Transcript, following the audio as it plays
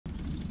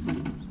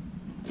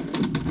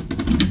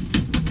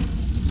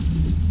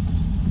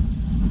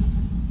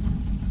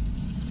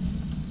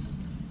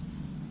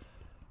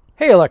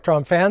Hey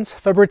Electron fans,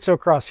 Fabrizio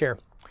Cross here.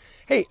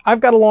 Hey, I've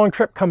got a long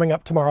trip coming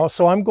up tomorrow,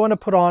 so I'm going to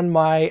put on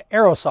my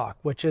Aerosock,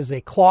 which is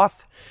a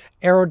cloth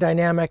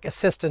aerodynamic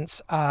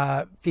assistance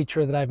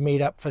feature that I've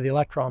made up for the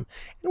Electron.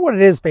 And what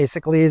it is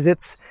basically is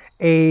it's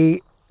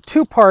a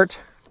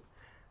two-part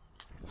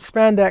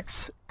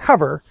spandex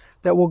cover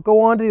that will go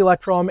onto the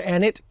Electron,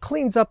 and it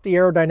cleans up the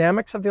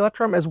aerodynamics of the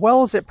Electron as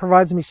well as it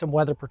provides me some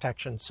weather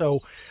protection. So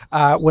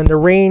when the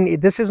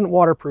rain, this isn't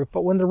waterproof,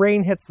 but when the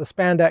rain hits the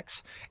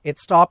spandex, it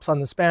stops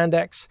on the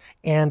spandex,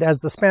 and as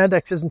the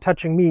spandex isn't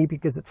touching me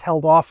because it's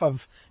held off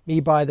of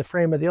me by the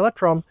frame of the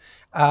Electron,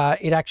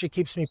 it actually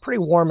keeps me pretty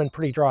warm and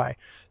pretty dry.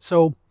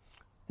 So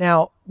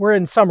now we're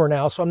in summer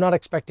now, so I'm not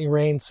expecting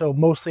rain, so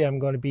mostly I'm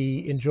going to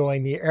be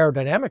enjoying the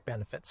aerodynamic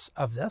benefits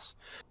of this.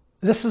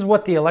 This is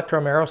what the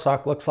Electrom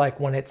Aerosock looks like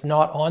when it's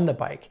not on the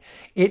bike.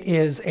 It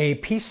is a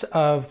piece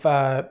of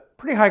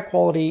pretty high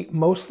quality,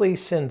 mostly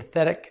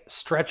synthetic,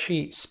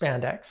 stretchy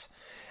spandex.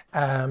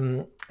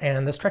 And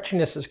the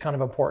stretchiness is kind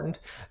of important.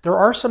 There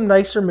are some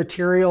nicer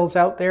materials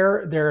out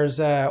there. There's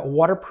a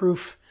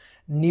waterproof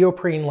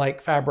neoprene-like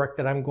fabric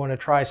that I'm going to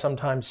try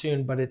sometime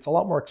soon, but it's a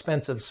lot more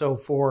expensive. So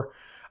for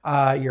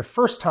your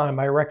first time,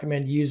 I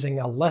recommend using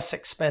a less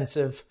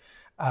expensive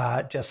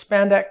just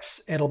spandex.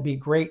 It'll be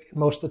great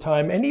most of the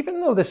time. And even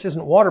though this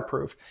isn't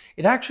waterproof,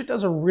 it actually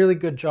does a really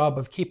good job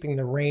of keeping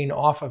the rain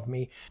off of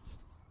me.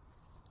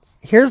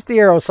 Here's the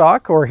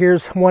Aerosock, or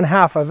here's one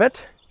half of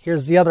it.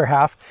 Here's the other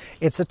half.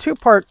 It's a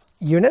two-part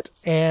unit,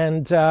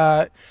 and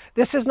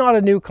this is not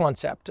a new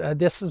concept.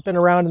 This has been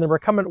around in the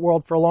recumbent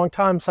world for a long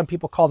time. Some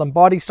people call them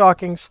body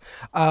stockings.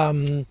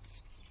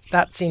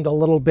 That seemed a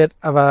little bit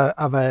of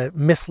a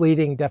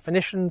misleading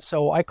definition,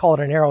 so I call it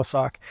an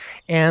Aerosock.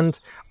 And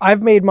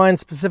I've made mine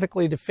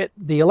specifically to fit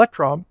the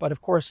Electron, but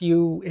of course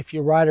if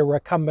you ride a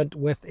recumbent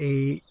with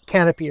a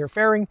canopy or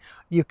fairing,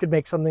 you could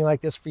make something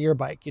like this for your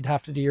bike. You'd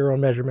have to do your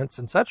own measurements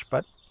and such.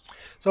 But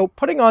so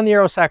putting on the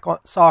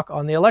Aerosock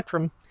on the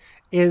Electron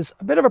is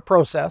a bit of a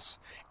process.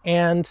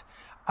 And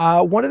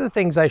one of the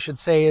things I should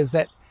say is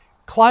that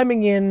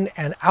climbing in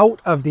and out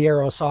of the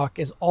Aerosock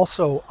is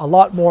also a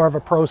lot more of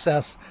a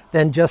process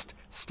than just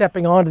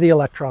stepping onto the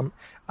Electron.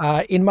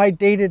 In my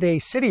day-to-day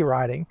city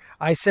riding,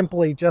 I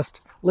simply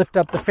just lift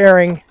up the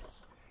fairing,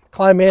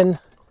 climb in,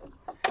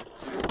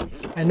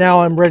 and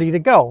now I'm ready to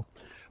go.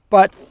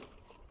 But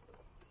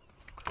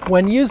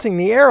when using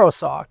the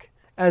Aerosock,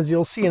 as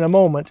you'll see in a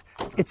moment,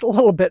 it's a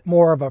little bit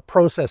more of a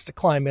process to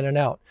climb in and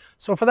out.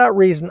 So for that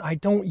reason, I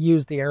don't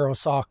use the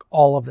Aerosock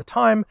all of the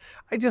time.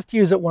 I just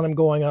use it when I'm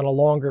going on a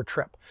longer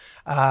trip.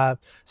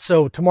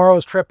 So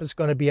tomorrow's trip is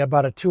going to be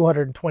about a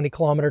 220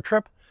 kilometer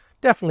trip.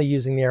 Definitely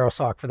using the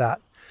Aerosock for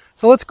that.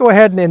 So let's go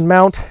ahead and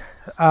mount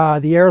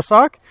the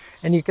Aerosock,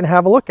 and you can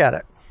have a look at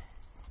it.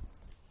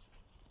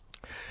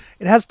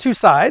 It has two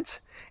sides,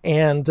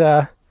 and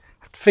I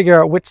have to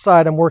figure out which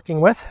side I'm working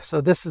with.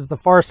 So this is the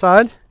far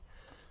side.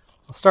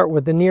 I'll start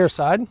with the near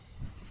side.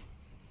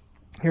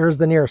 Here's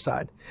the near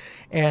side.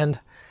 And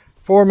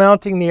for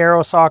mounting the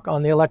Aerosock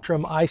on the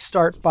Electrum, I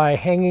start by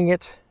hanging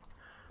it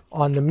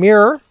on the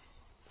mirror.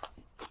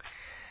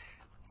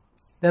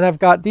 Then I've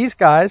got these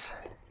guys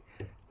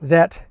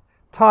that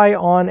tie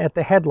on at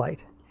the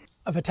headlight.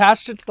 I've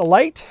attached it to the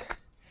light,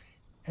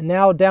 and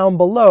now down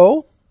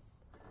below,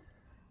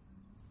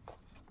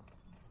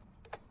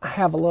 I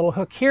have a little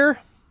hook here.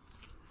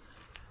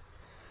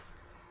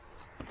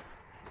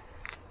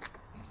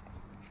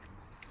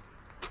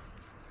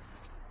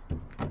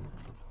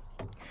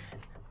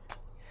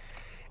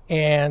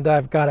 And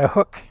I've got a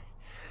hook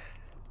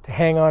to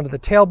hang onto the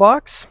tail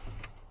box.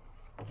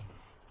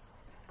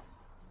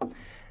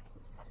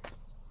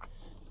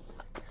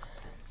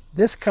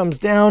 This comes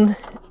down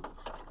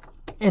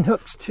and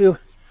hooks to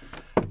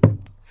the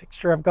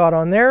fixture I've got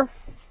on there.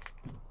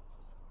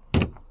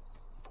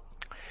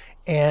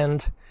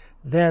 And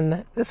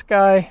then this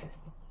guy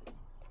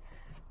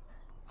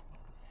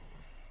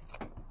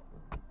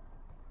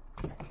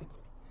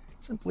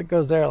simply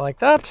goes there like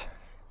that.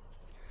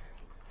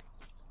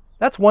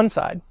 That's one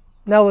side.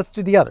 Now let's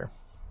do the other.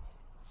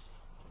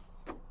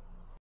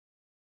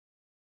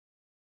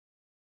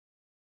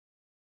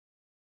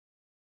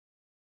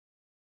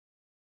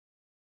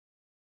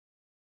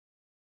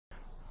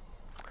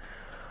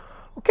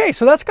 Okay,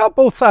 so that's got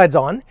both sides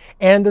on,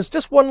 and there's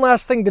just one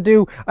last thing to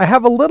do. I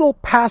have a little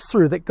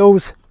pass-through that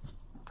goes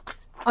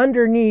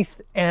underneath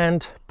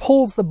and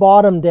pulls the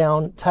bottom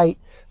down tight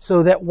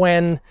so that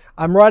when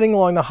I'm riding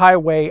along the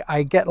highway,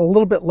 I get a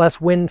little bit less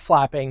wind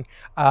flapping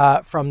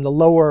from the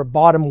lower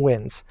bottom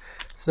winds.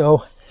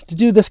 So to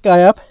do this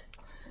guy up,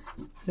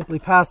 simply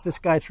pass this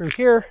guy through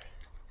here.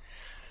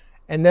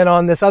 And then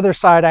on this other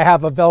side, I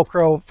have a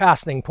Velcro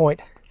fastening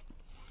point.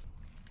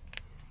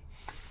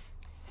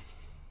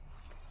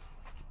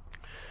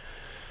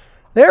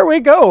 There we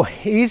go,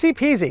 easy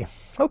peasy.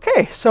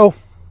 Okay, so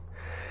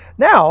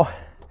now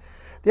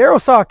the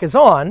Aerosock is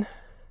on.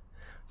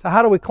 So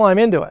how do we climb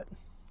into it?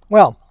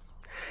 Well,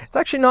 it's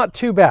actually not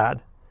too bad.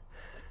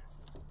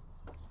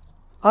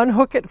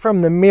 unhook it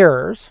from the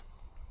mirrors.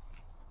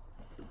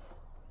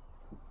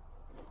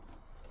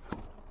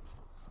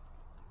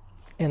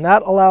 And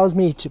that allows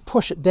me to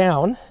push it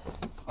down.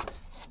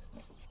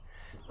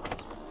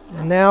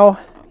 And now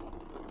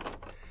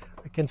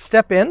I can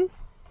step in.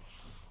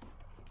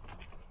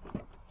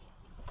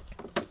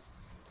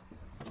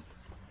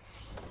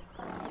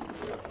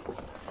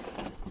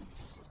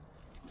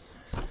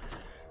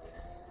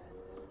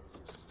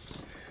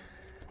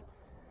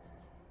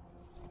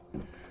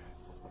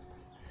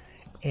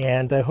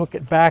 And I hook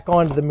it back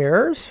onto the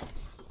mirrors.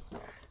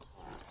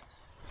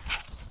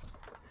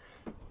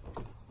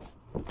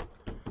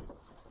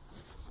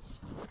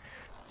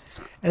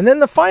 And then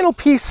the final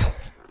piece,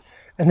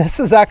 and this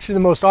is actually the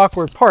most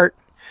awkward part,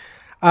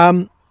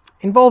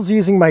 involves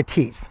using my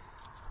teeth.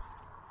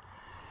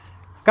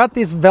 I've got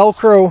these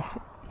Velcro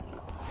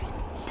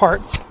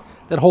parts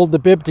that hold the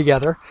bib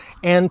together,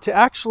 and to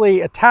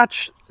actually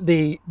attach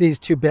these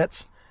two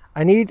bits,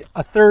 I need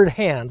a third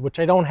hand, which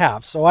I don't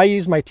have. So I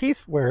use my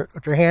teeth,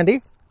 which are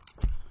handy,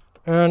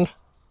 and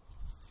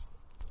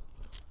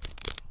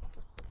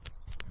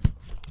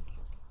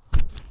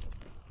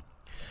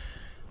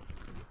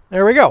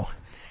there we go.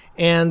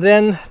 And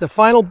then the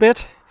final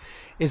bit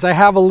is I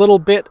have a little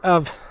bit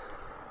of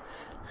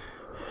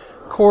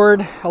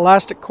cord,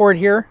 elastic cord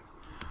here,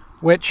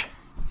 which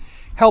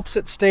helps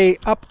it stay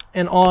up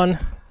and on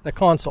the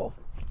console.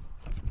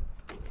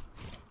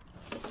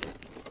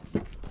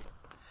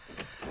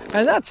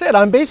 And that's it.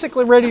 I'm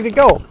basically ready to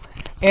go.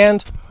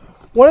 And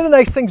one of the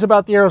nice things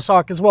about the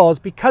Aerosock as well is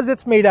because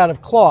it's made out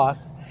of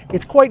cloth,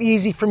 it's quite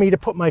easy for me to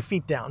put my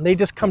feet down. They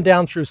just come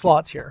down through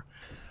slots here.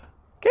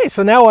 Okay,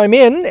 so now I'm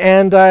in,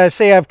 and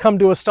say I've come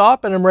to a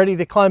stop and I'm ready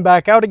to climb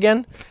back out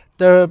again.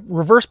 The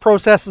reverse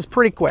process is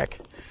pretty quick.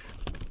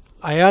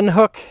 I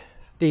unhook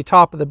the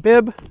top of the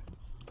bib,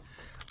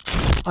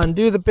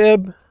 undo the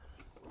bib,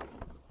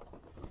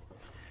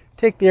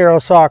 take the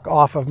Aerosock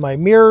off of my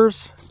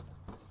mirrors,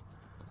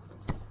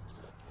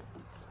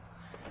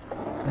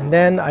 and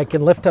then I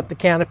can lift up the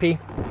canopy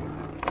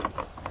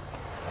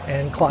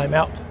and climb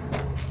out.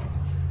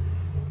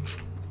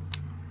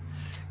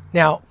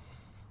 Now,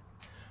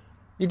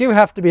 you do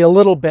have to be a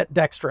little bit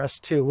dexterous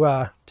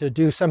to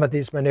do some of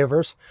these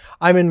maneuvers.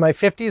 I'm in my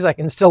 50s. I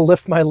can still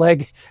lift my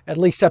leg at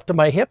least up to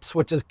my hips,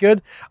 which is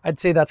good. I'd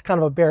say that's kind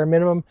of a bare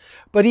minimum.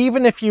 But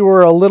even if you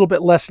were a little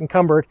bit less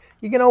encumbered,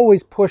 you can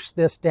always push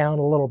this down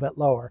a little bit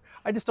lower.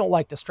 I just don't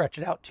like to stretch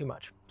it out too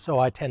much, so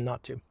I tend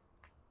not to.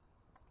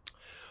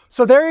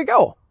 So there you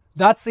go.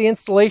 That's the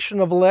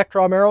installation of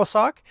Electrom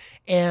Aerosock,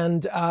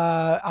 and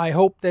I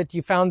hope that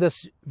you found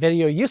this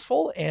video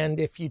useful, and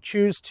if you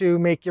choose to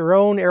make your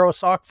own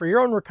Aerosock for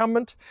your own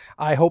recumbent,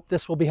 I hope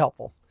this will be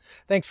helpful.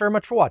 Thanks very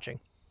much for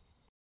watching.